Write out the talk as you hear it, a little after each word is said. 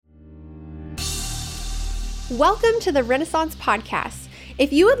Welcome to the Renaissance Podcast.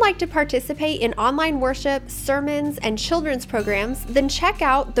 If you would like to participate in online worship, sermons, and children's programs, then check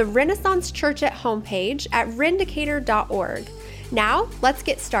out the Renaissance Church at homepage at rendicator.org. Now, let's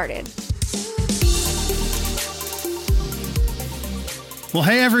get started. Well,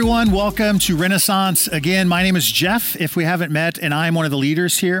 hey everyone, welcome to Renaissance. Again, my name is Jeff, if we haven't met, and I'm one of the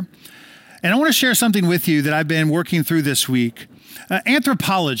leaders here. And I want to share something with you that I've been working through this week.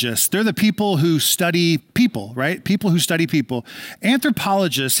 Anthropologists, they're the people who study people, right? People who study people.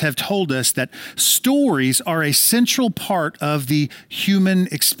 Anthropologists have told us that stories are a central part of the human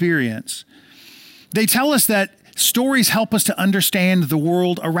experience. They tell us that stories help us to understand the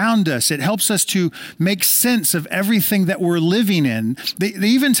world around us. It helps us to make sense of everything that we're living in. They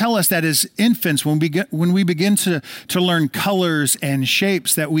even tell us that as infants, when we begin to learn colors and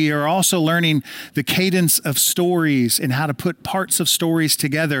shapes, that we are also learning the cadence of stories and how to put parts of stories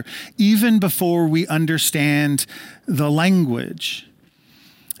together, even before we understand the language.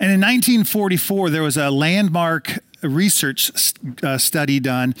 And in 1944, there was a landmark research study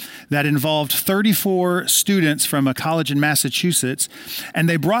done that involved 34 students from a college in Massachusetts, and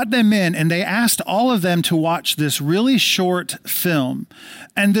they brought them in and they asked all of them to watch this really short film.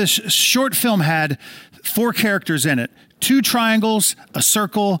 And this short film had 4 characters in it: 2 triangles, a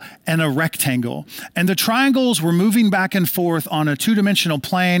circle, and a rectangle. And the triangles were moving back and forth on a 2-dimensional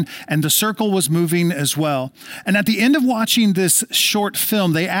plane, and the circle was moving as well. And at the end of watching this short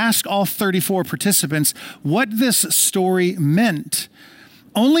film, they asked all 34 participants what this story meant.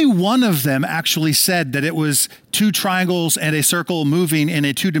 Only one of them actually said that it was 2 triangles and a circle moving in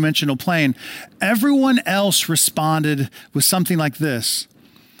a 2-dimensional plane. Everyone else responded with something like this: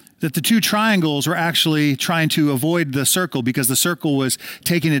 that the 2 triangles were actually trying to avoid the circle because the circle was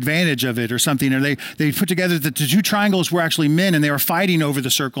taking advantage of it or something. Or they put together that the 2 triangles were actually men and they were fighting over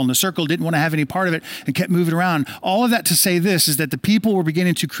the circle, and the circle didn't want to have any part of it and kept moving around. All of that to say this is that the people were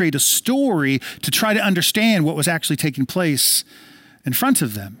beginning to create a story to try to understand what was actually taking place in front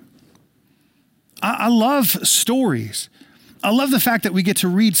of them. I love stories. I love the fact that we get to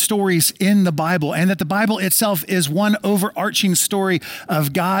read stories in the Bible, and that the Bible itself is one overarching story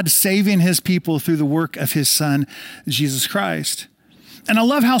of God saving his people through the work of his Son, Jesus Christ. And I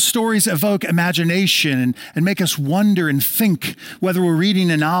love how stories evoke imagination and make us wonder and think, whether we're reading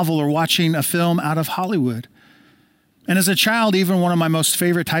a novel or watching a film out of Hollywood. And as a child, even one of my most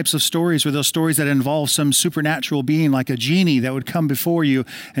favorite types of stories were those stories that involve some supernatural being, like a genie that would come before you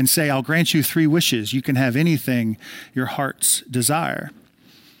and say, "I'll grant you 3 wishes. You can have anything your heart's desire."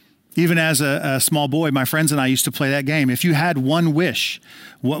 Even as a small boy, my friends and I used to play that game. If you had one wish,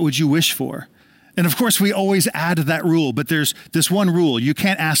 what would you wish for? And of course, we always add that rule, but there's this one rule: you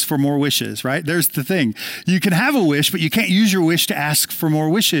can't ask for more wishes, right? There's the thing. You can have a wish, but you can't use your wish to ask for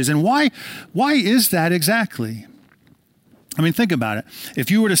more wishes. And why is that exactly? I mean, think about it.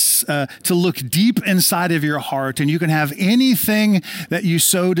 If you were to look deep inside of your heart, and you can have anything that you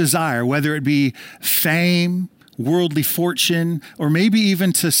so desire, whether it be fame, worldly fortune, or maybe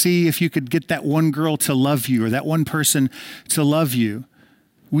even to see if you could get that one girl to love you or that one person to love you.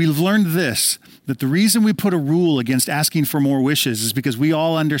 We've learned this, that the reason we put a rule against asking for more wishes is because we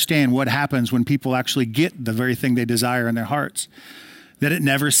all understand what happens when people actually get the very thing they desire in their hearts, that it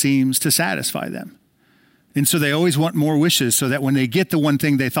never seems to satisfy them. And so they always want more wishes, so that when they get the one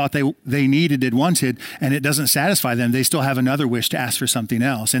thing they thought they needed and wanted, and it doesn't satisfy them, they still have another wish to ask for something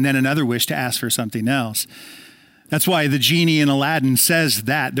else, and then another wish to ask for something else. That's why the genie in Aladdin says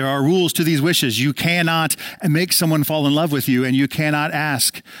that there are rules to these wishes. You cannot make someone fall in love with you, and you cannot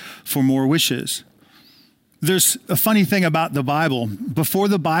ask for more wishes. There's a funny thing about the Bible. Before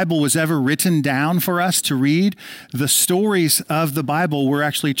the Bible was ever written down for us to read, the stories of the Bible were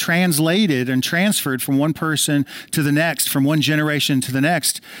actually translated and transferred from one person to the next, from one generation to the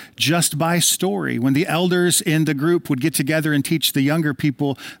next, just by story. When the elders in the group would get together and teach the younger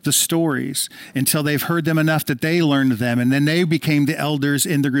people the stories until they've heard them enough that they learned them, and then they became the elders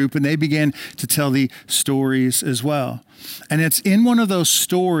in the group and they began to tell the stories as well. And it's in one of those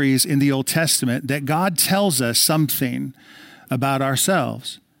stories in the Old Testament that God tells us something about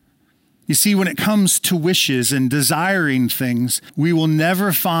ourselves. You see, when it comes to wishes and desiring things, we will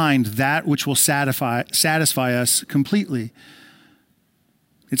never find that which will satisfy us completely.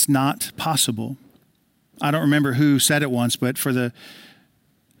 It's not possible. I don't remember who said it once, but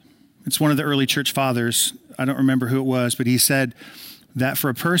it's one of the early church fathers. I don't remember who it was, but he said that for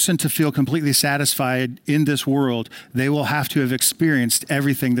a person to feel completely satisfied in this world, they will have to have experienced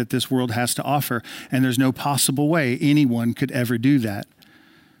everything that this world has to offer. And there's no possible way anyone could ever do that.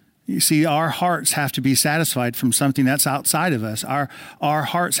 You see, our hearts have to be satisfied from something that's outside of us. Our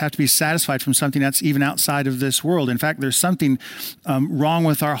hearts have to be satisfied from something that's even outside of this world. In fact, there's something wrong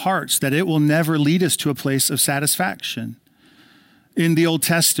with our hearts, that it will never lead us to a place of satisfaction. In the Old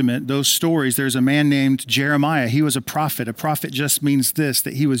Testament, those stories, there's a man named Jeremiah. He was a prophet. A prophet just means this,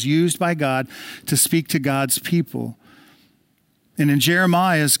 that he was used by God to speak to God's people. And in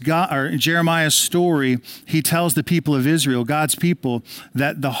Jeremiah's story, he tells the people of Israel, God's people,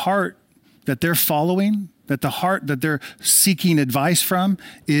 that the heart that they're following, that the heart that they're seeking advice from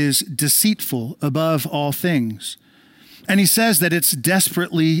is deceitful above all things. And he says that it's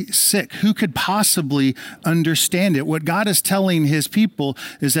desperately sick. Who could possibly understand it? What God is telling his people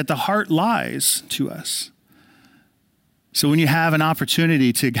is that the heart lies to us. So when you have an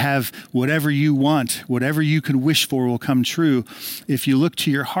opportunity to have whatever you want, whatever you can wish for will come true, if you look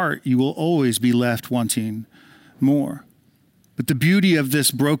to your heart, you will always be left wanting more. But the beauty of this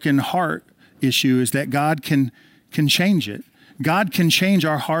broken heart issue is that God can change it. God can change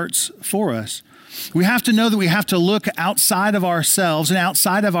our hearts for us. We have to know that we have to look outside of ourselves and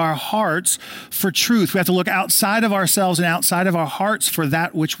outside of our hearts for truth. We have to look outside of ourselves and outside of our hearts for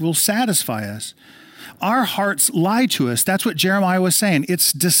that which will satisfy us. Our hearts lie to us. That's what Jeremiah was saying.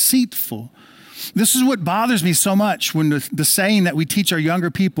 It's deceitful. This is what bothers me so much when the saying that we teach our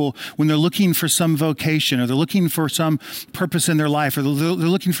younger people when they're looking for some vocation or they're looking for some purpose in their life or they're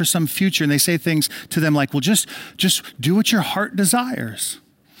looking for some future, and they say things to them like, well, just do what your heart desires.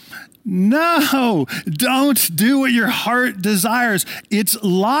 No, don't do what your heart desires. It's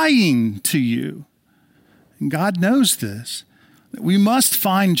lying to you. And God knows this. We must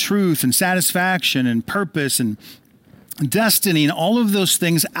find truth and satisfaction and purpose and destiny and all of those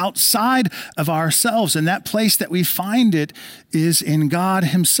things outside of ourselves. And that place that we find it is in God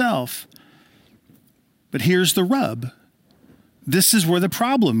himself. But here's the rub. This is where the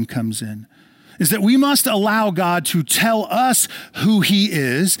problem comes in, is that we must allow God to tell us who he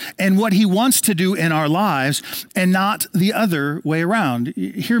is and what he wants to do in our lives and not the other way around.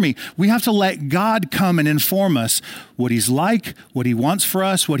 Hear me. We have to let God come and inform us what he's like, what he wants for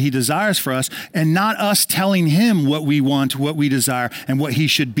us, what he desires for us, and not us telling him what we want, what we desire, and what he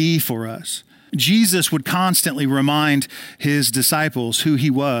should be for us. Jesus would constantly remind his disciples who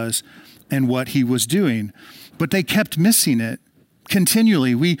he was and what he was doing, but they kept missing it.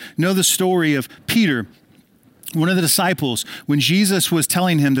 Continually, we know the story of Peter, one of the disciples, when Jesus was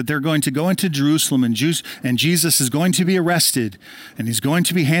telling him that they're going to go into Jerusalem and Jesus is going to be arrested and he's going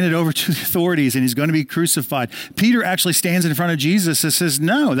to be handed over to the authorities and he's going to be crucified. Peter actually stands in front of Jesus and says,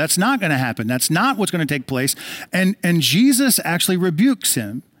 no, that's not going to happen. That's not what's going to take place. And Jesus actually rebukes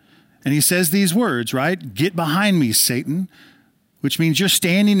him. And he says these words, right? Get behind me, Satan. Which means you're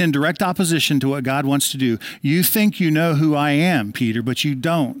standing in direct opposition to what God wants to do. You think you know who I am, Peter, but you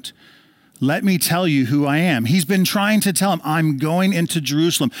don't. Let me tell you who I am. He's been trying to tell him, I'm going into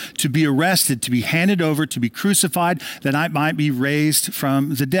Jerusalem to be arrested, to be handed over, to be crucified, that I might be raised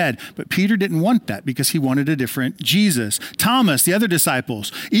from the dead. But Peter didn't want that because he wanted a different Jesus. Thomas, the other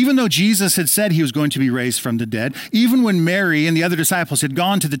disciples, even though Jesus had said he was going to be raised from the dead, even when Mary and the other disciples had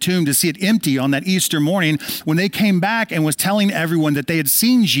gone to the tomb to see it empty on that Easter morning, when they came back and was telling everyone that they had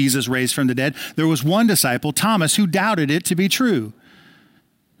seen Jesus raised from the dead, there was one disciple, Thomas, who doubted it to be true.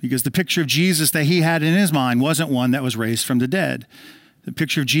 Because the picture of Jesus that he had in his mind wasn't one that was raised from the dead. The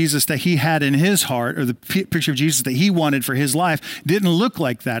picture of Jesus that he had in his heart, or the picture of Jesus that he wanted for his life, didn't look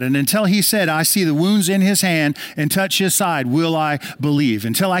like that. And until he said, I see the wounds in his hand and touch his side, will I believe?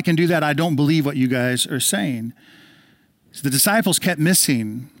 Until I can do that, I don't believe what you guys are saying. So the disciples kept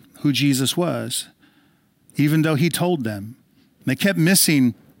missing who Jesus was, even though he told them. They kept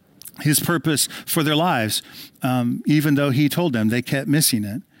missing his purpose for their lives, even though he told them. They kept missing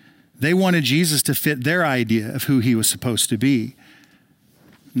it. They wanted Jesus to fit their idea of who he was supposed to be.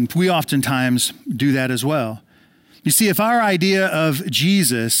 And we oftentimes do that as well. You see, if our idea of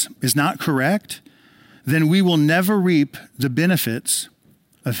Jesus is not correct, then we will never reap the benefits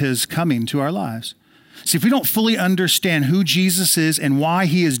of his coming to our lives. See, if we don't fully understand who Jesus is and why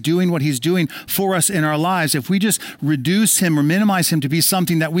he is doing what he's doing for us in our lives, if we just reduce him or minimize him to be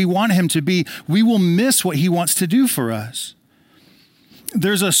something that we want him to be, we will miss what he wants to do for us.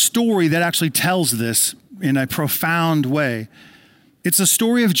 There's a story that actually tells this in a profound way. It's a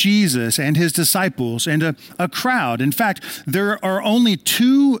story of Jesus and his disciples and a crowd. In fact, there are only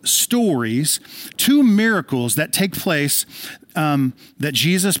two stories, two miracles that take place that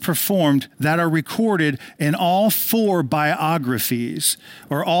Jesus performed that are recorded in all four biographies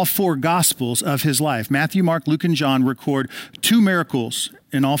or all four gospels of his life. Matthew, Mark, Luke, and John record 2 miracles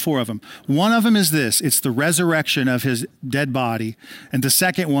in all 4 of them. One of them is this. It's the resurrection of his dead body. And the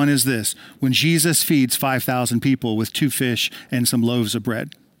second one is this, when Jesus feeds 5,000 people with 2 fish and some loaves of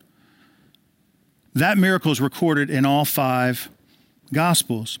bread. That miracle is recorded in all 5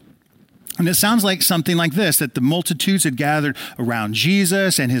 gospels. And it sounds like something like this, that the multitudes had gathered around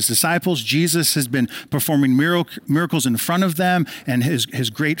Jesus and his disciples. Jesus has been performing miracles in front of them, and his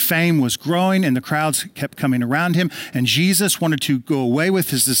great fame was growing, and the crowds kept coming around him. And Jesus wanted to go away with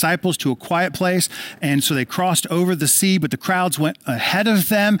his disciples to a quiet place, and so they crossed over the sea, but the crowds went ahead of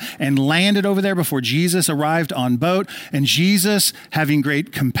them and landed over there before Jesus arrived on boat. And Jesus, having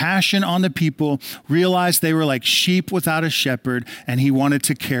great compassion on the people, realized they were like sheep without a shepherd, and he wanted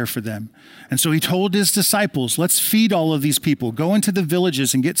to care for them. And so he told his disciples, let's feed all of these people. Go into the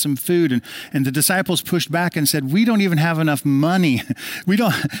villages and get some food. And the disciples pushed back and said, we don't even have enough money.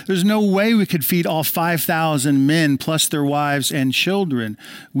 There's no way we could feed all 5,000 men plus their wives and children.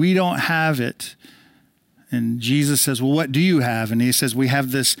 We don't have it. And Jesus says, well, what do you have? And he says, we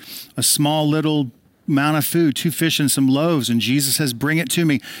have a small little amount of food, 2 fish and some loaves. And Jesus says, bring it to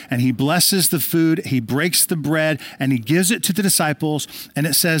me. And he blesses the food, he breaks the bread, and he gives it to the disciples. And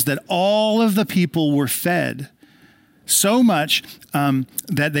it says that all of the people were fed, so much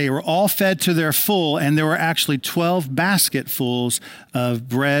that they were all fed to their full. And there were actually 12 basketfuls of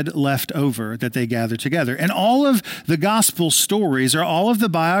bread left over that they gathered together. And all of the gospel stories, or all of the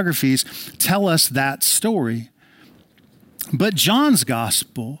biographies, tell us that story. But John's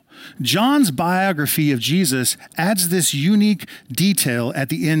gospel, John's biography of Jesus, adds this unique detail at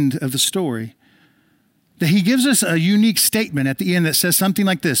the end of the story. That he gives us a unique statement at the end that says something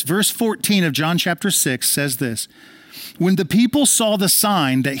like this. Verse 14 of John chapter 6 says this. When the people saw the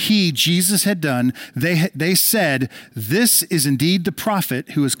sign that he, Jesus, had done, they said, this is indeed the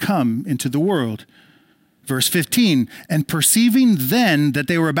prophet who has come into the world. Verse 15, and perceiving then that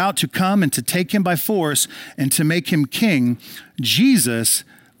they were about to come and to take him by force and to make him king, Jesus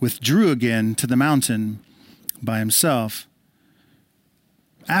withdrew again to the mountain by himself.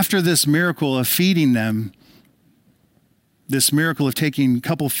 After this miracle of feeding them, this miracle of taking a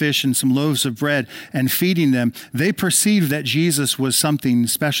couple fish and some loaves of bread and feeding them, they perceived that Jesus was something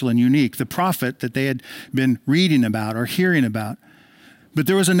special and unique, the prophet that they had been reading about or hearing about. But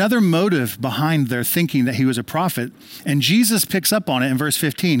there was another motive behind their thinking that he was a prophet, and Jesus picks up on it in verse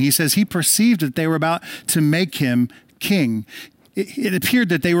 15. He says he perceived that they were about to make him king. It appeared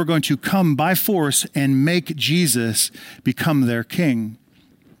that they were going to come by force and make Jesus become their king.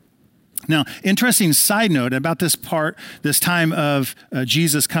 Now, interesting side note about this time of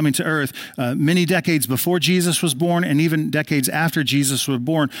Jesus coming to earth, many decades before Jesus was born and even decades after Jesus was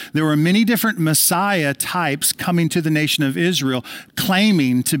born, there were many different Messiah types coming to the nation of Israel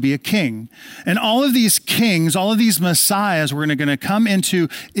claiming to be a king. And all of these kings, all of these Messiahs were going to come into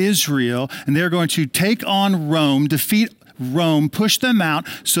Israel, and they're going to take on Rome, defeat Rome, push them out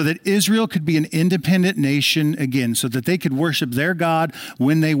so that Israel could be an independent nation again, so that they could worship their God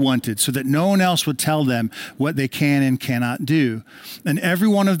when they wanted, so that no one else would tell them what they can and cannot do. And every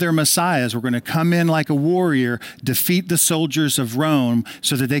one of their messiahs were going to come in like a warrior, defeat the soldiers of Rome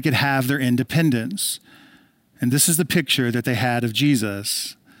so that they could have their independence. And this is the picture that they had of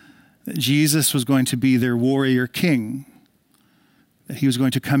Jesus. That Jesus was going to be their warrior king. That he was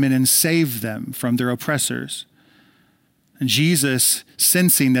going to come in and save them from their oppressors. And Jesus,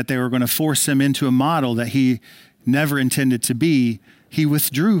 sensing that they were going to force him into a model that he never intended to be, he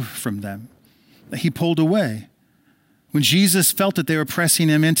withdrew from them. He pulled away. When Jesus felt that they were pressing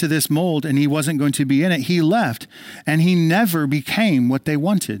him into this mold and he wasn't going to be in it, he left. And he never became what they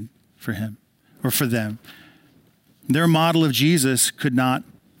wanted for him or for them. Their model of Jesus could not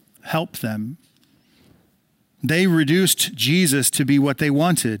help them. They reduced Jesus to be what they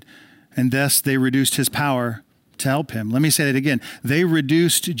wanted, and thus they reduced his power to help him. Let me say that again. They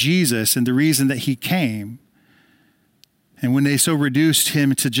reduced Jesus and the reason that he came. And when they so reduced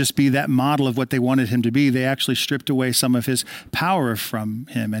him to just be that model of what they wanted him to be, they actually stripped away some of his power from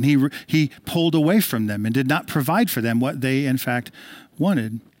him. And he pulled away from them and did not provide for them what they, in fact,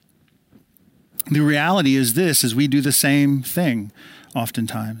 wanted. The reality is this, is we do the same thing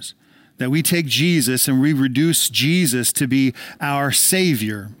oftentimes. That we take Jesus and we reduce Jesus to be our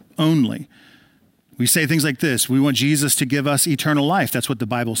Savior only. We say things like this. We want Jesus to give us eternal life. That's what the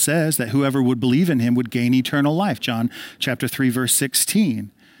Bible says, that whoever would believe in him would gain eternal life. John chapter 3, verse 16.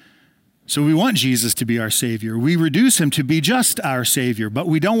 So we want Jesus to be our Savior. We reduce him to be just our Savior, but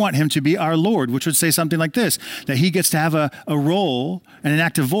we don't want him to be our Lord, which would say something like this, that he gets to have a role and an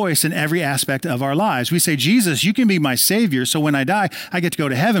active voice in every aspect of our lives. We say, Jesus, you can be my Savior, so when I die, I get to go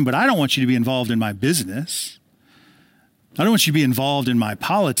to heaven, but I don't want you to be involved in my business. I don't want you to be involved in my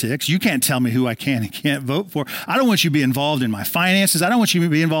politics. You can't tell me who I can and can't vote for. I don't want you to be involved in my finances. I don't want you to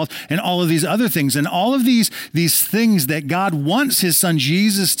be involved in all of these other things. And all of these things that God wants his son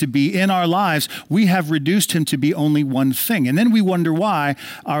Jesus to be in our lives, we have reduced him to be only one thing. And then we wonder why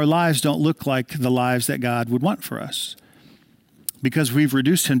our lives don't look like the lives that God would want for us. Because we've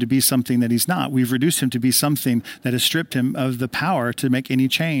reduced him to be something that he's not. We've reduced him to be something that has stripped him of the power to make any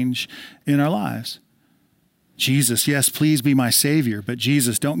change in our lives. Jesus, yes, please be my Savior, but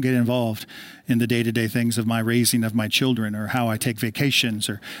Jesus, don't get involved in the day-to-day things of my raising of my children or how I take vacations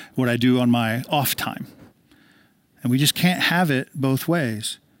or what I do on my off time. And we just can't have it both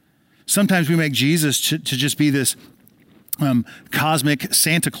ways. Sometimes we make Jesus to just be this cosmic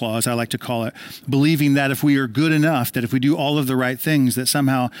Santa Claus, I like to call it, believing that if we are good enough, that if we do all of the right things, that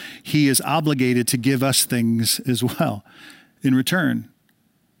somehow he is obligated to give us things as well in return.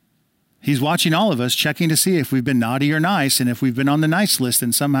 He's watching all of us, checking to see if we've been naughty or nice, and if we've been on the nice list,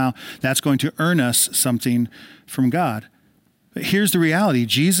 and somehow that's going to earn us something from God. But here's the reality.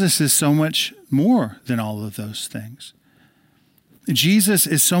 Jesus is so much more than all of those things. Jesus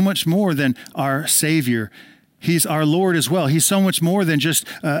is so much more than our Savior. He's our Lord as well. He's so much more than just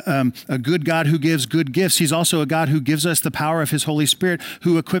a good God who gives good gifts. He's also a God who gives us the power of his Holy Spirit,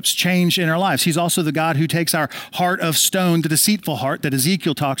 who equips change in our lives. He's also the God who takes our heart of stone, the deceitful heart that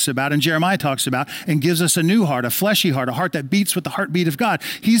Ezekiel talks about and Jeremiah talks about, and gives us a new heart, a fleshy heart, a heart that beats with the heartbeat of God.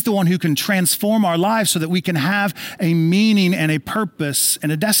 He's the one who can transform our lives so that we can have a meaning and a purpose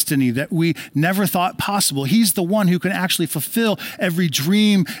and a destiny that we never thought possible. He's the one who can actually fulfill every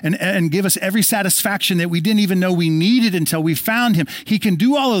dream and give us every satisfaction that we didn't even know we needed until we found him. He can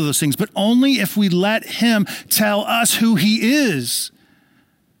do all of those things, but only if we let him tell us who he is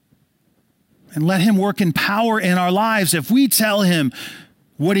and let him work in power in our lives. If we tell him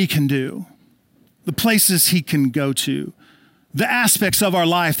what he can do, the places he can go to, the aspects of our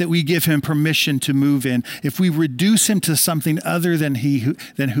life that we give him permission to move in, if we reduce him to something other than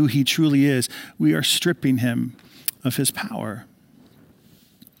who he truly is, we are stripping him of his power.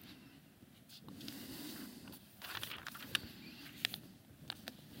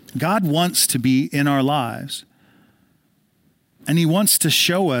 God wants to be in our lives, and he wants to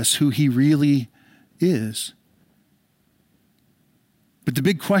show us who he really is. But the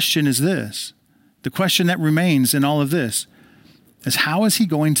big question is this, the question that remains in all of this is, how is he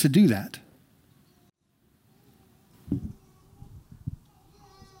going to do that?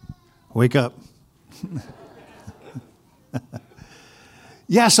 Wake up.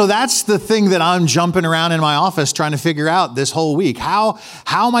 Yeah, so that's the thing that I'm jumping around in my office trying to figure out this whole week. How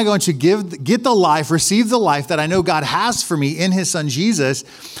am I going to receive the life that I know God has for me in his son Jesus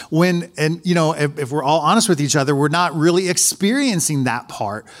if we're all honest with each other, we're not really experiencing that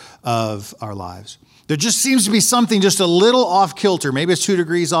part of our lives. There just seems to be something just a little off kilter. Maybe it's 2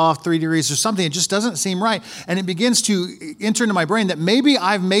 degrees off, 3 degrees or something. It just doesn't seem right. And it begins to enter into my brain that maybe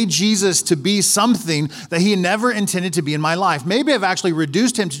I've made Jesus to be something that he never intended to be in my life. Maybe I've actually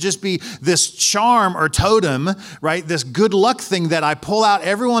reduced him to just be this charm or totem, right? This good luck thing that I pull out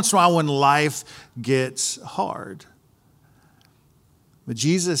every once in a while when life gets hard. But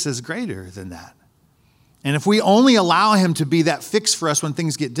Jesus is greater than that. And if we only allow him to be that fix for us when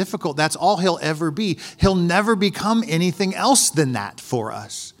things get difficult, that's all he'll ever be. He'll never become anything else than that for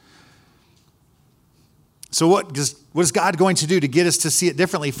us. So what is God going to do to get us to see it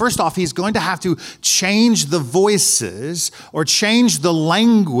differently? First off, he's going to have to change the voices or change the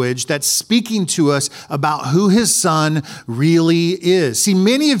language that's speaking to us about who his son really is. See,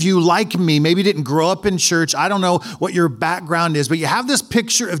 many of you, like me, maybe didn't grow up in church. I don't know what your background is, but you have this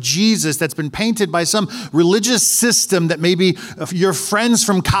picture of Jesus that's been painted by some religious system that maybe your friends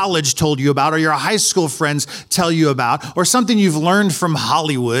from college told you about, or your high school friends tell you about, or something you've learned from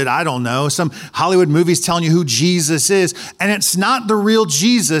Hollywood. I don't know, some Hollywood movies telling you who Jesus is, and it's not the real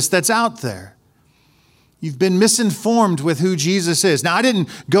Jesus that's out there. You've been misinformed with who Jesus is. Now, I didn't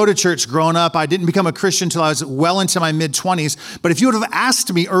go to church growing up. I didn't become a Christian until I was well into my mid-20s. But if you would have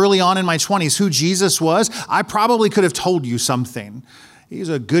asked me early on in my 20s who Jesus was, I probably could have told you something. He's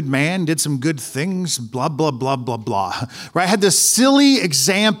a good man, did some good things, blah, blah, blah, blah, blah. Right? I had this silly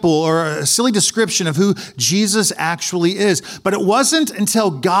example or a silly description of who Jesus actually is. But it wasn't until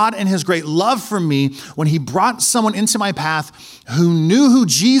God in his great love for me, when he brought someone into my path who knew who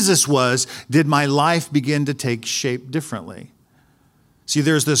Jesus was, did my life begin to take shape differently. See,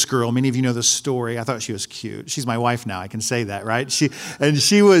 there's this girl. Many of you know this story. I thought she was cute. She's my wife now. I can say that, right?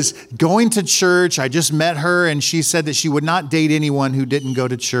 She was going to church. I just met her, and she said that she would not date anyone who didn't go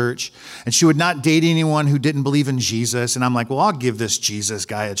to church, and she would not date anyone who didn't believe in Jesus. And I'm like, well, I'll give this Jesus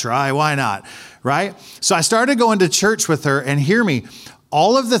guy a try. Why not, right? So I started going to church with her, and hear me,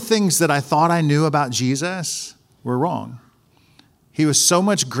 all of the things that I thought I knew about Jesus were wrong. He was so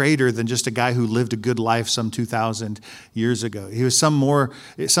much greater than just a guy who lived a good life some 2,000 years ago. He was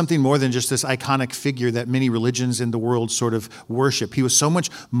something more than just this iconic figure that many religions in the world sort of worship. He was so much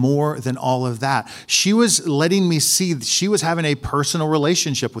more than all of that. She was letting me see that she was having a personal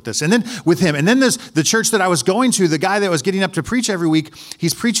relationship with this, and then with him. And then there's the church that I was going to, the guy that was getting up to preach every week.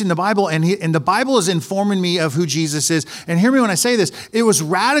 He's preaching the Bible, and the Bible is informing me of who Jesus is. And hear me when I say this, it was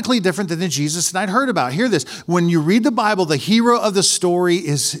radically different than the Jesus that I'd heard about. Hear this. When you read the Bible, the hero of the story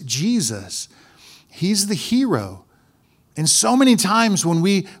is Jesus. He's the hero. And so many times when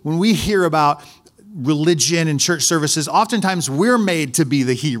we hear about religion and church services, oftentimes we're made to be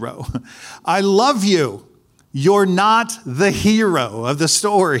the hero. I love you. You're not the hero of the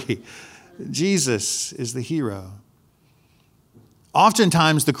story. Jesus is the hero.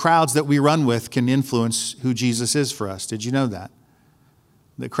 Oftentimes the crowds that we run with can influence who Jesus is for us. Did you know that?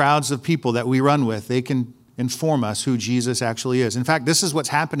 The crowds of people that we run with, they can inform us who Jesus actually is. In fact, this is what's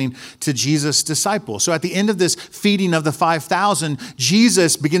happening to Jesus' disciples. So at the end of this feeding of the 5,000,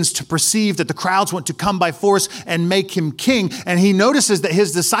 Jesus begins to perceive that the crowds want to come by force and make him king. And he notices that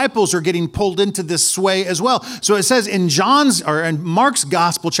his disciples are getting pulled into this sway as well. So it says in Mark's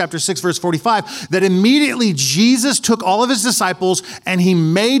gospel, chapter 6, verse 45, that immediately Jesus took all of his disciples and he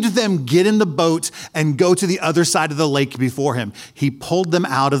made them get in the boat and go to the other side of the lake before him. He pulled them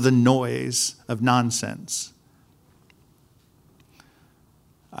out of the noise of nonsense.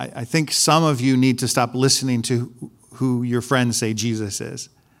 I think some of you need to stop listening to who your friends say Jesus is.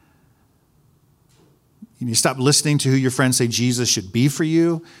 You need to stop listening to who your friends say Jesus should be for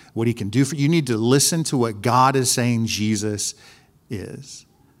you, what he can do for you. You need to listen to what God is saying Jesus is.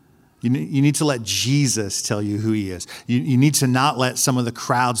 You need to let Jesus tell you who he is. You need to not let some of the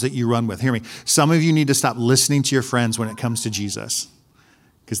crowds that you run with. Hear me. Some of you need to stop listening to your friends when it comes to Jesus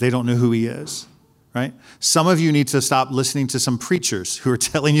because they don't know who he is. Right? Some of you need to stop listening to some preachers who are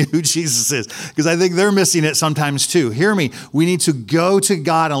telling you who Jesus is, because I think they're missing it sometimes too. Hear me. We need to go to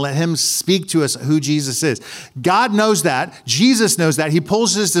God and let him speak to us who Jesus is. God knows that. Jesus knows that. He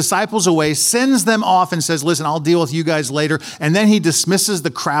pulls his disciples away, sends them off and says, listen, I'll deal with you guys later. And then he dismisses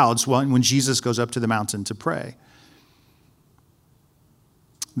the crowds when Jesus goes up to the mountain to pray.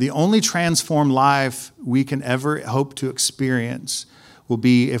 The only transformed life we can ever hope to experience will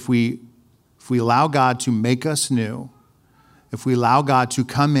be if we allow God to make us new, if we allow God to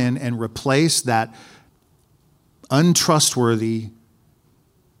come in and replace that untrustworthy,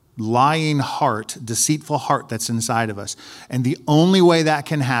 lying heart, deceitful heart that's inside of us. And the only way that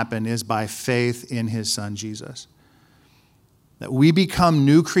can happen is by faith in his son, Jesus. That we become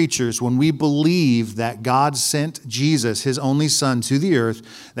new creatures when we believe that God sent Jesus, his only son, to the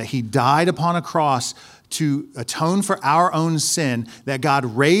earth, that he died upon a cross to atone for our own sin, that God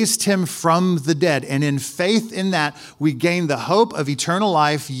raised him from the dead. And in faith in that, we gain the hope of eternal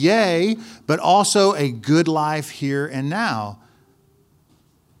life, yea, but also a good life here and now.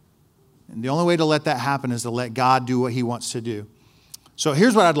 And the only way to let that happen is to let God do what he wants to do. So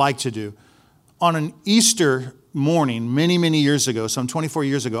here's what I'd like to do. On an Easter morning, many, many years ago, some 24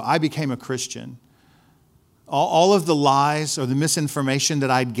 years ago, I became a Christian. All of the lies or the misinformation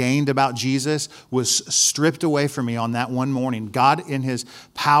that I'd gained about Jesus was stripped away from me on that one morning. God, in his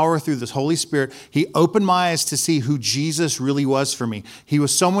power through the Holy Spirit, he opened my eyes to see who Jesus really was for me. He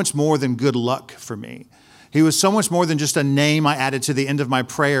was so much more than good luck for me. He was so much more than just a name I added to the end of my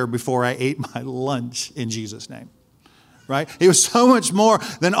prayer before I ate my lunch in Jesus' name. Right? He was so much more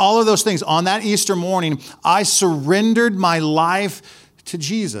than all of those things. On that Easter morning, I surrendered my life to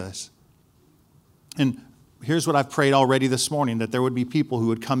Jesus. And here's what I've prayed already this morning, that there would be people who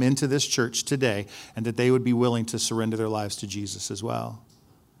would come into this church today and that they would be willing to surrender their lives to Jesus as well.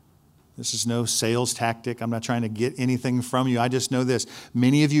 This is no sales tactic. I'm not trying to get anything from you. I just know this.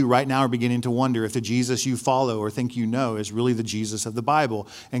 Many of you right now are beginning to wonder if the Jesus you follow or think you know is really the Jesus of the Bible.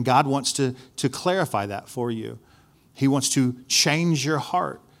 And God wants to clarify that for you. He wants to change your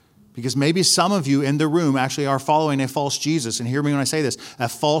heart. Because maybe some of you in the room actually are following a false Jesus. And hear me when I say this. A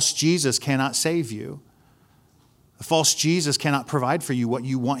false Jesus cannot save you. A false Jesus cannot provide for you what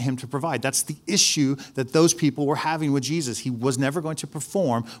you want him to provide. That's the issue that those people were having with Jesus. He was never going to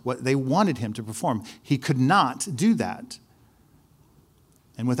perform what they wanted him to perform. He could not do that.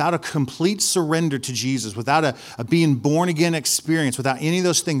 And without a complete surrender to Jesus, without a being born again experience, without any of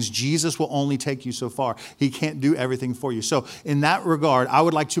those things, Jesus will only take you so far. He can't do everything for you. So in that regard, I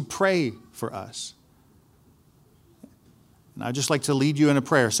would like to pray for us. And I'd just like to lead you in a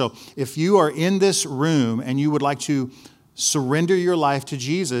prayer. So if you are in this room and you would like to surrender your life to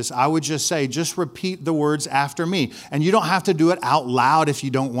Jesus, I would just say, just repeat the words after me. And you don't have to do it out loud if you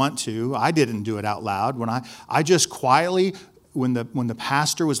don't want to. I didn't do it out loud. When I just quietly, when the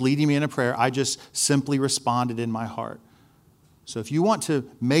pastor was leading me in a prayer, I just simply responded in my heart. So if you want to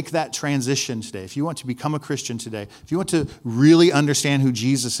make that transition today, if you want to become a Christian today, if you want to really understand who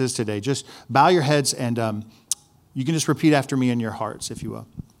Jesus is today, just bow your heads and you can just repeat after me in your hearts, if you will.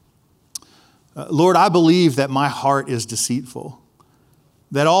 Lord, I believe that my heart is deceitful,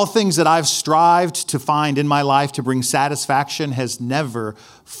 that all things that I've strived to find in my life to bring satisfaction has never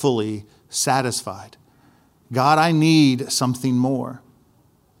fully satisfied. God, I need something more.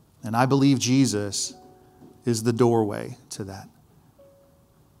 And I believe Jesus is the doorway to that.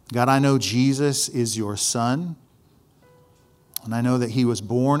 God, I know Jesus is your Son. And I know that he was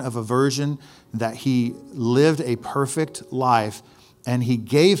born of a virgin, that he lived a perfect life, and he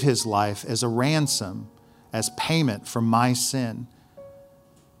gave his life as a ransom, as payment for my sin.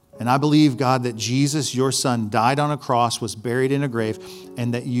 And I believe, God, that Jesus, your Son, died on a cross, was buried in a grave,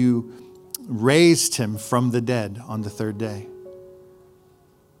 and that you raised him from the dead on the third day.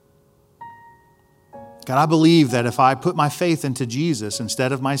 God, I believe that if I put my faith into Jesus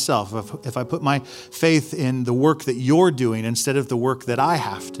instead of myself, if I put my faith in the work that you're doing instead of the work that I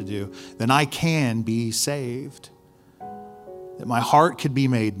have to do, then I can be saved. That my heart could be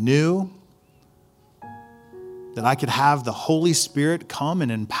made new, that I could have the Holy Spirit come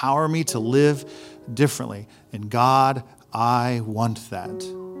and empower me to live differently. And God, I want that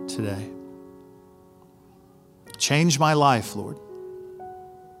today. Change my life, Lord.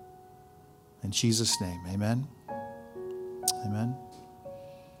 In Jesus' name, amen. Amen.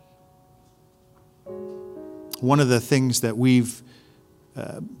 One of the things that we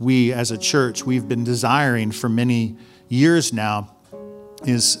as a church, we've been desiring for many years now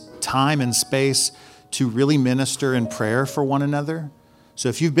is time and space to really minister in prayer for one another. So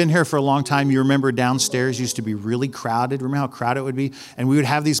if you've been here for a long time, you remember downstairs used to be really crowded. Remember how crowded it would be? And we would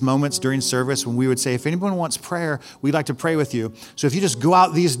have these moments during service when we would say, if anyone wants prayer, we'd like to pray with you. So if you just go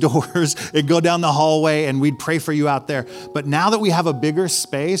out these doors and go down the hallway and we'd pray for you out there. But now that we have a bigger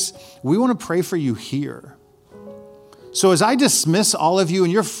space, we want to pray for you here. So as I dismiss all of you,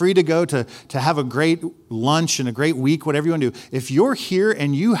 and you're free to go to have a great lunch and a great week, whatever you want to do. If you're here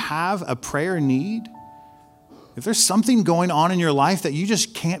and you have a prayer need, if there's something going on in your life that you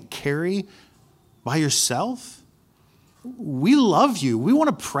just can't carry by yourself, we love you. We want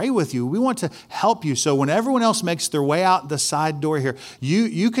to pray with you. We want to help you. So when everyone else makes their way out the side door here,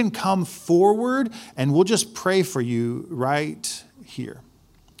 you can come forward and we'll just pray for you right here.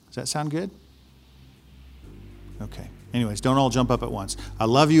 Does that sound good? Okay. Anyways, don't all jump up at once. I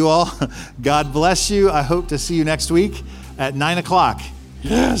love you all. God bless you. I hope to see you next week at 9:00.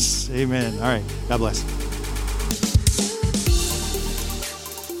 Yes. Amen. All right. God bless.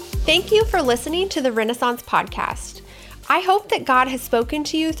 Thank you for listening to the Renaissance Podcast. I hope that God has spoken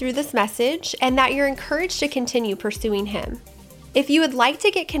to you through this message and that you're encouraged to continue pursuing Him. If you would like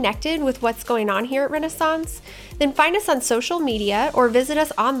to get connected with what's going on here at Renaissance, then find us on social media or visit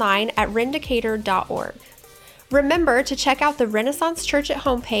us online at rendicator.org. Remember to check out the Renaissance Church at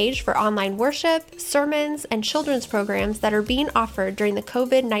Home page for online worship, sermons, and children's programs that are being offered during the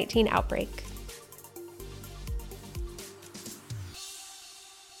COVID-19 outbreak.